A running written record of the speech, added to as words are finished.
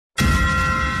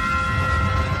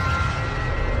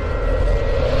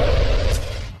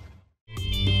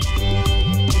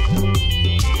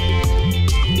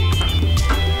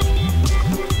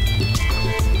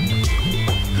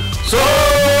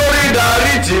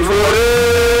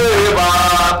forever.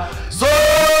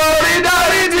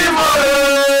 Solidarity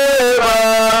forever.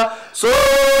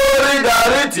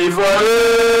 Solidarity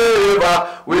forever.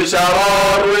 We shall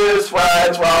always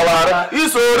fight for our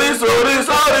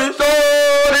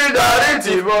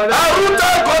solidarity forever.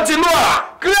 Aruta continua.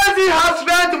 Crazy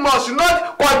husband must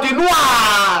not continue.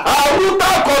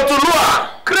 Aruta continua.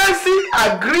 Crazy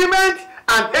agreement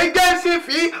and agency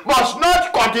fee must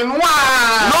not continue. No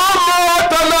more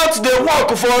tenants they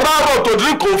work for Raro to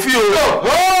drink coffee.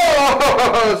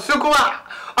 Oh, Sukuma.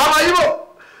 Amayibo.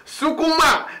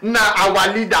 Sukuma na our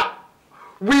leader.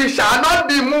 We shall not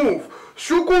be moved.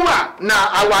 Sukuma na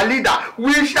our leader.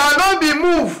 We shall not be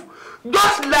moved.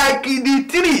 Just like the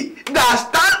tree that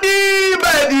standing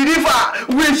by the river,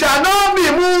 we shall not be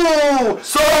moved.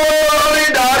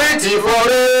 Solidarity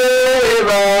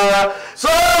forever.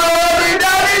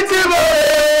 Solidarity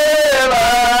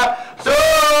forever.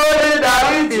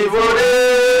 Solidarity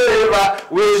forever.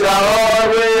 We shall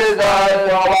always die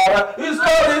for our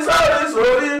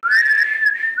sorry.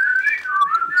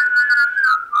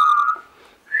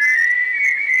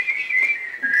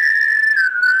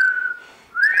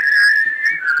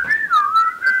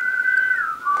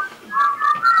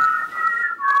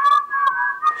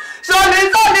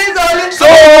 Solidarity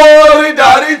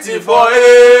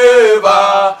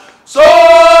forever.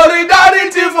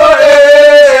 Solidarity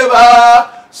forever.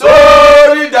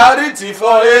 Solidarity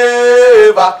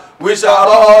forever. We shall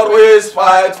always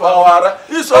fight for our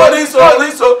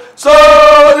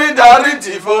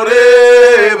solidarity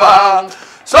forever.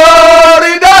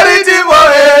 Solidarity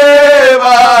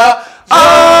forever.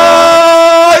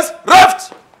 Eyes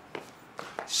left.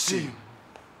 See.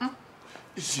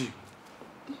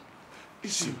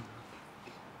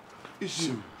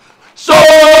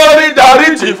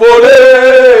 Solidarity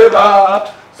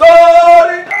forever.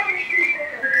 Solidarity.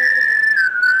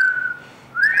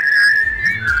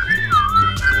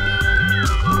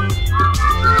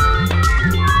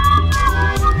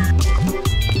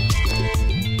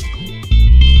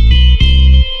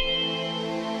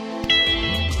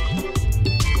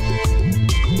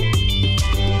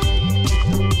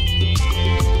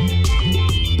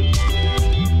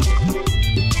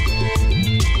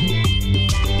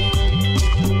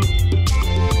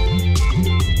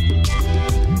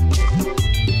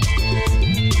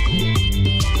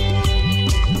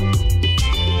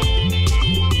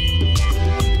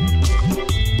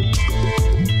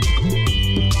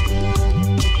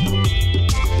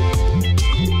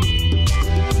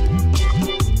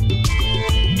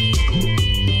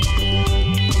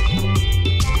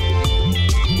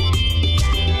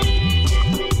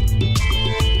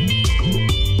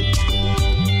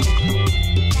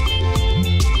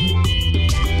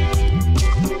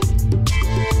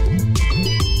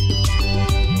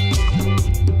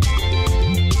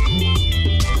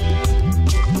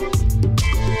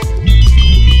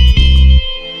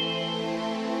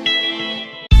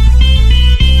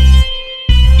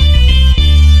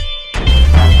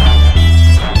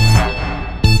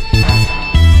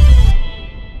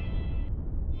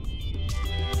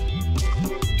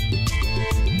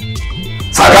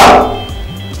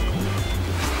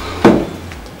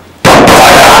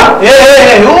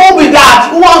 Hey, who be that?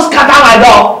 Who wants to scatter my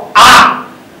door? Ah!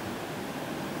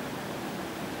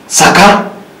 Saka,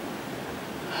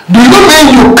 do you mean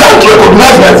you can't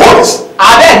recognize my voice?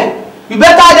 Abeg, you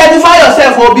better identify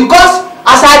yourself, oh, because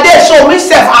as I dey so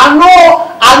myself, I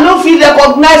no fit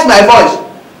recognize my voice.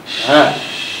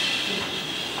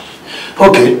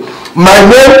 Okay, my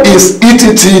name is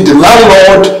ETT, the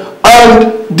landlord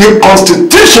and the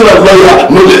constitutional lawyer,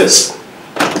 no less.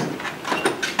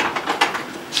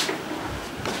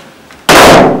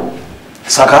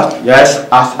 Saka? Yes,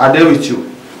 I dey with you.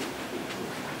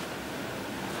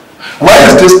 Why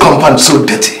is this compound so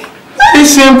dirty? Very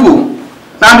simple.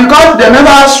 Now because they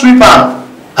never sweep am.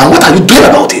 And what are you doing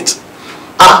about it?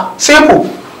 Ah, simple.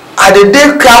 I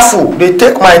dey careful, dey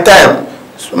take my time.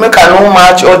 So make I no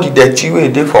match all the dirty wey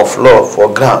dey for floor,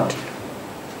 for ground.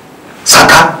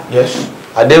 Saka? Yes,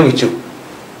 I dey with you.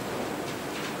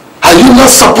 Are you not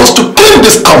supposed to clean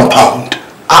this compound?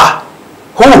 Ah,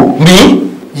 who? Me?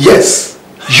 Yes,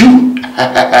 you.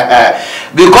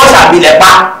 Because I be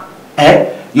leper.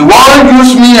 You wan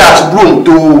use me as broom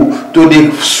to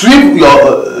dey sweep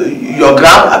your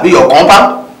ground, abi your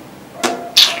compound?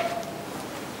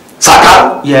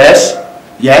 Saka? Yes,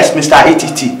 Mr.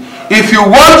 ATT. If you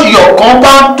want your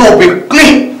compound to be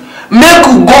clean, make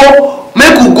you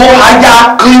go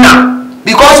hire cleaner.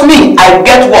 Because me, I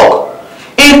get work.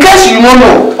 In case you no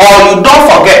know or you don't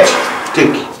forget,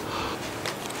 take.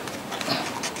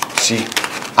 See,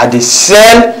 I dey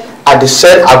sell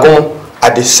I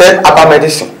dey sell herbal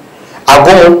medicine. I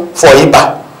go for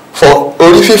Iba, for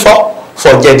Orififo,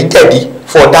 for Jedi,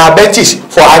 for diabetes,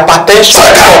 for hypertension.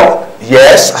 SAKA!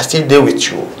 Yes, I still there with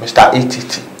you, Mr.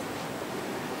 ETT.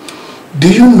 Do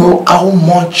you know how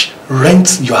much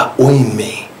rent you are owing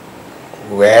me?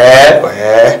 Well,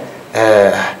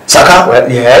 SAKA? well,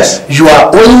 yes. You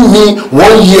are owing me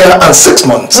 1 year and 6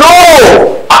 months. No!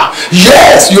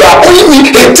 Yes, you are owing me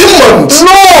 18 months.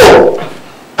 No!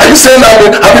 Are you saying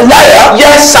I'm a liar?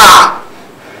 Yes, sir.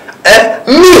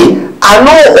 Me, I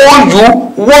no owe you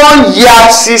 1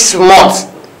 year 6 months.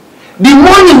 The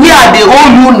money wey I dey owe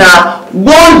you na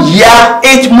 1 year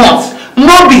 8 months.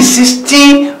 No be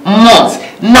 16 months.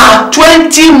 Na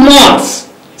 20 months.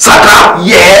 SAKA?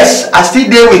 Yes, I still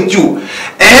dey with you.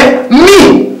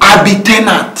 Me, I be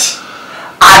tenant.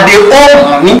 I dey owe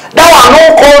money. That one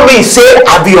no call me say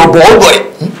I be your boy.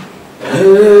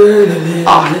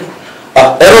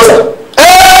 Hello, sir.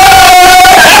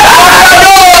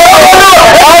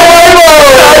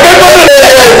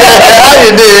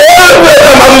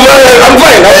 I'm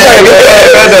fine.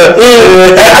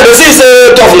 I don't see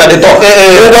say tough like the talk.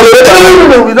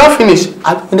 No, we don't finish.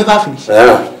 We never finish.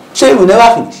 Yeah. Say we never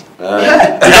finish. I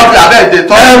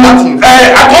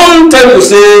can't tell you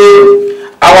say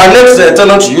our next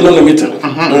tenant union meeting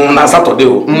on Saturday.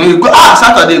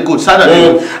 Saturday good.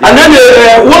 Saturday. And then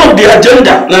one of the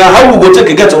agenda how we go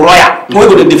take get a lawyer we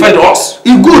go to defend us.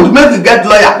 It good make we get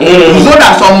lawyer. So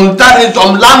that some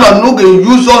landlord no go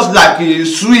use us like a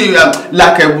sweep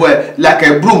like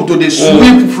a broom to the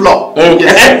sweep floor. The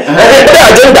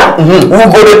agenda we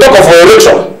go to talk of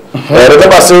election.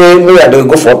 Remember say me I dey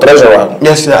go for treasurer.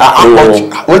 Yes, sir.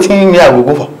 What thing me I will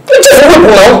go for? Just whip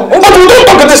now. But we don't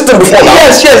talk this thing before now.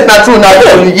 Yes, not true.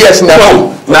 Yes, not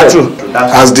true.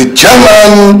 As the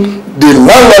chairman, the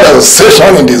landlord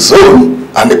association in the zone,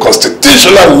 and the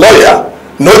constitutional lawyer,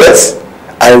 notice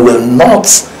I will not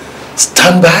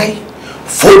stand by,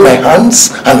 fold my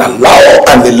hands, and allow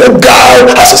an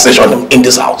illegal association in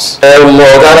this house.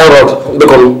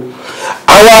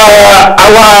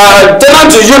 Our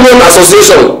tenant union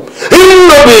association, it will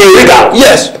not be illegal.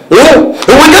 Yes. We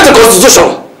get a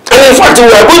constitution. And in fact, we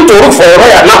are going to look for a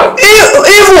lawyer now.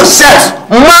 Even self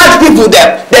mad people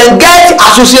them get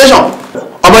association.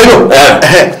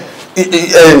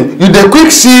 You dey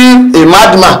quick see a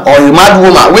madman or a mad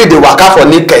woman wey dey waka for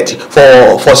naked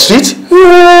for street. You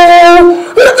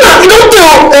don't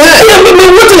know.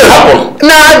 Wetin dey happen?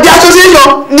 Na the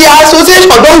association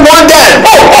don warn them.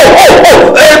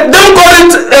 Dem call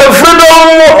it freedom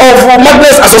of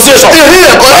madness association.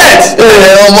 Correct.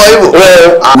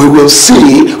 We will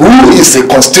see who is a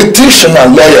constitutional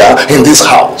lawyer in this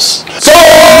house.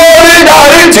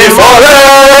 Solidarity forever.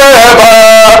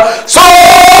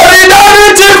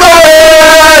 Solidarity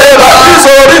forever.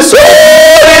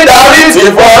 Solidarity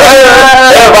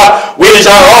forever. We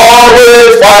shall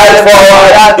always fight for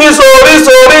it.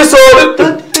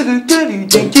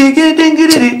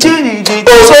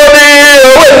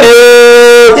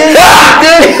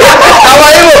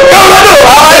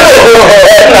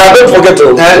 Don't forget to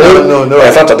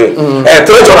Saturday.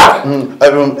 Treasurer,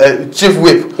 Chief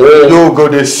Whip, you go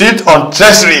to sit on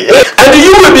treasury. and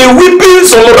you will be whipping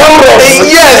some round.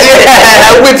 Yes,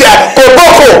 with your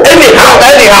topical.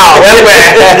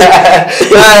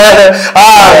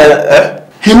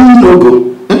 Him no go.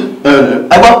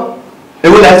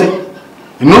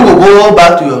 You no go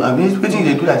back to your. I mean, what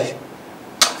you do that?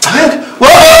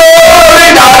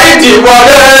 Solidarity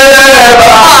forever.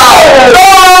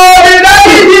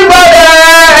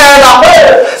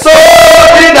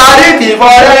 Solidarity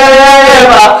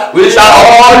forever. We shall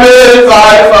always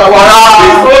fight for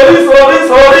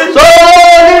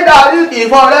Solidarity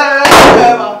forever.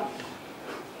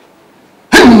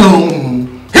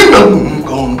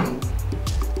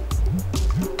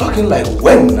 Talking like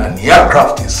when an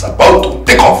aircraft is about to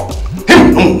take off.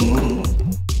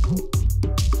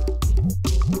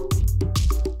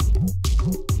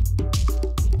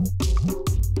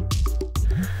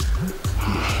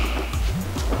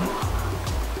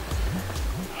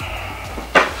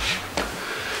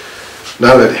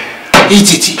 Now, lady.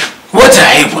 ETT, what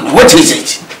happened? What is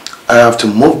it? I have to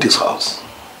move this house.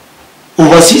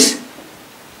 Overseas?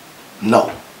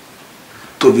 No.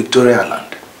 To Victoria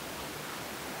Land.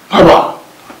 Papa,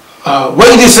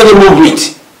 why this sudden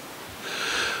movement?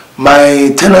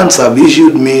 My tenants have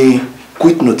issued me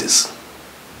quit notice.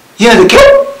 Here the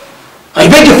camp? I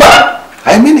beg your pardon?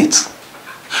 I mean it.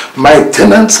 My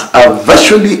tenants have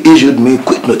virtually issued me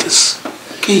quit notice.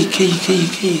 Okay.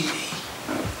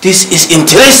 This is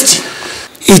interesting.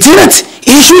 A tenant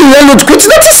issuing landlord quit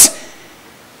notice?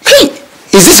 Hey,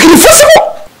 is this really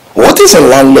possible? What is a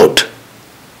landlord?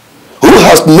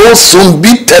 must not soon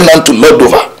be tenant to lord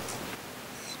over.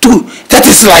 That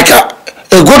is like a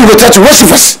God without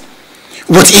worshippers.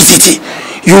 What is it?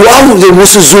 You are the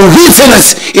most zorry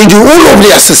tenants in the whole of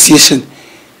the association.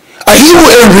 And he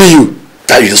will envy you.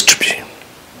 That used to be.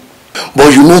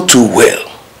 But you know too well,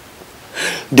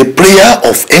 the prayer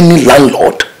of any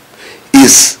landlord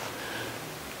is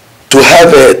to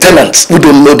have tenants who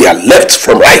don't know their left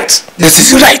from right. This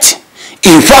is right.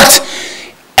 In fact,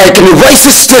 I can advise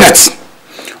this tenant.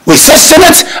 With such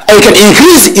tenant, I can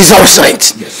increase his house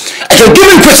rent. Yes. I can give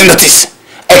him prison notice.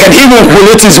 I can even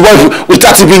collect his wife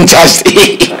without being charged.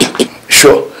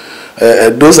 Sure.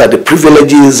 Those are the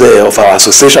privileges of our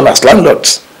association as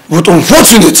landlords. But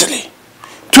unfortunately,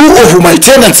 2 of my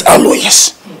tenants are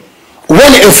lawyers. One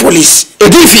a police, a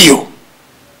DPO.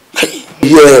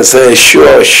 Yes,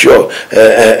 sure.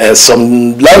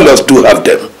 Some landlords do have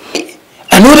them.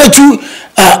 Another 2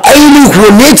 are highly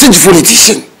coordinated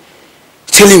politicians.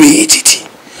 Telling me it.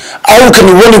 How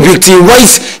can one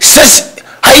victimize such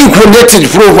highly coordinated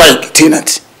profile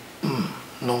tenant?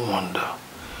 No wonder.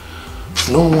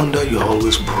 No wonder you're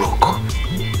always broke.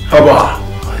 Haba.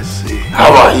 I see.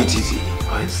 Haba it.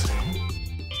 I see.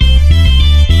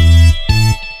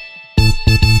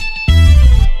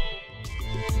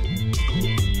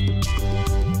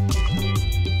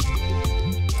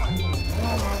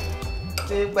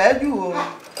 Where you?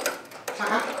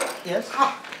 Yes.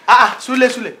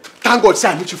 Sule. Thank God, say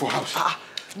I meet you for house.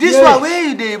 This one where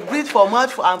you dey breathe for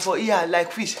mouth and for ear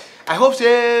like fish. I hope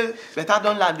say better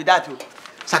don't land with that.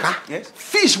 Saka, yes.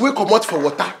 Fish wey comot for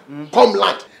water, come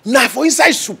land. Na for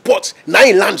inside support, na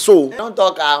in land so. I don't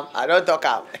talk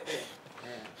am.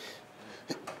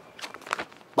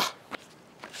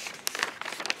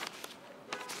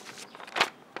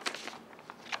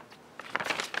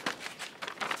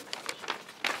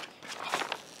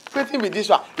 Wetin be this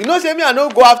one? You know say me I no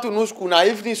go afternoon school, na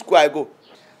evening school I go.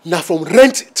 Na from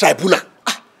rent tribunal.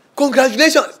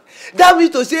 Congratulations. That means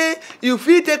to say you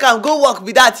fit take am go work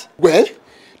with that. Well,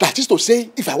 that is to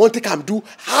say if I wan take am do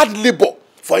hard labour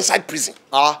for inside prison.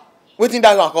 Wetin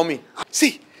that one come mean?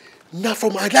 See, na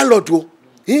from my landlord o.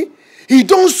 He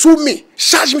don sue me,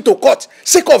 charge me to court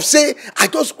sake of say I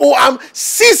just owe am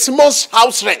 6 months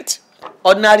house rent.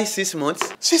 Ordinary 6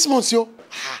 months? 6 months yo.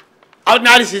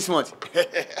 Ordinary 6 months.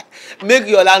 Make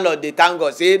your landlord dey thank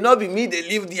God say no be me dey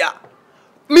live there.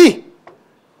 Me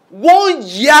 1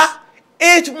 year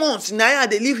 8 months na I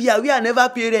dey live here where I never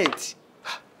pay rent.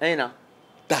 Hey now.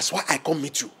 That's why I come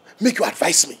meet you. Make you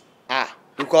advise me.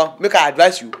 You come make I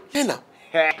advise you. Hey now.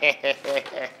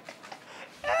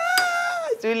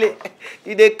 Sule,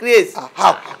 you dey craze.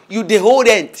 How? You dey hold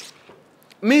rent.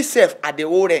 Me sef I dey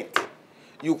hold rent.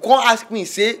 You come ask me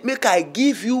say make I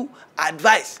give you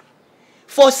advice.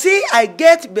 For say I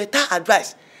get better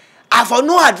advice. I for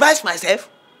no advice myself.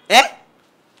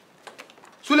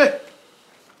 Sule.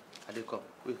 I dey come.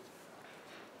 Wait.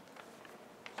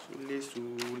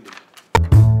 Sule.